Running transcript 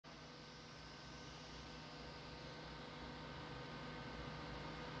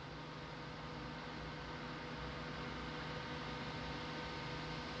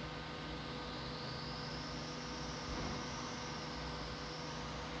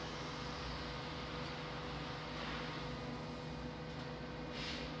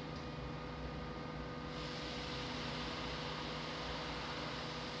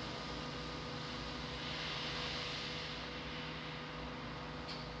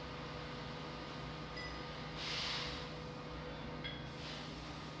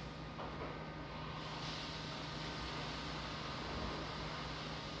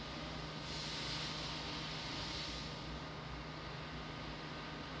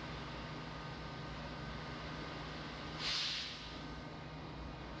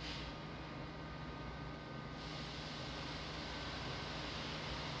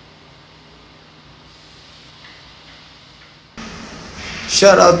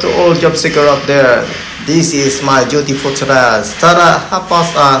Shout out to all job seeker out there. This is my duty for today. Start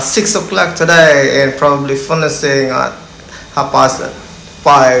at 6 o'clock today and probably finishing at 5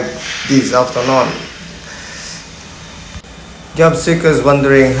 this afternoon. Job seekers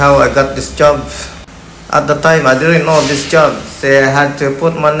wondering how I got this job. At the time I didn't know this job, so I had to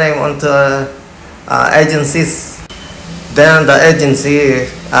put my name onto agencies. Then the agency,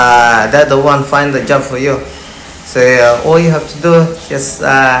 they're the one find the job for you. So all you have to do just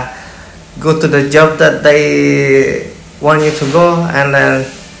go to the job that they want you to go, and then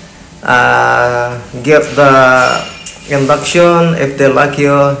get the induction. If they like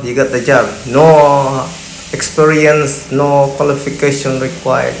you, you get the job. No experience, no qualification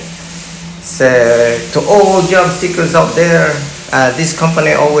required. So to all job seekers out there, this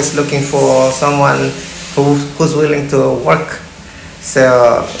company always looking for someone who's willing to work.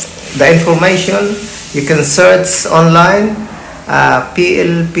 So the information you can search online,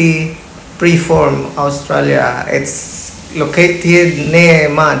 PLP Preform Australia. It's located near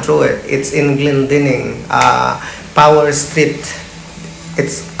Mount Druitt. It's in Glendinning, Power Street.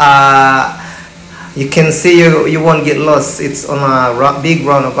 It's you can see, you won't get lost. It's on a big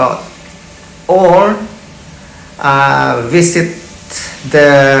roundabout. Or visit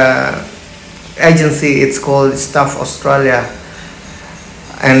the agency. It's called Staff Australia,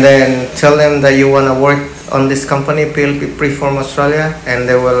 and then tell them that you want to work on this company, PLP Preform Australia, and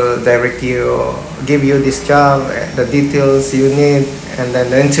they will direct you, give you this job, the details you need, and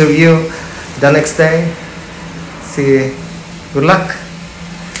then the interview the next day. See, good luck.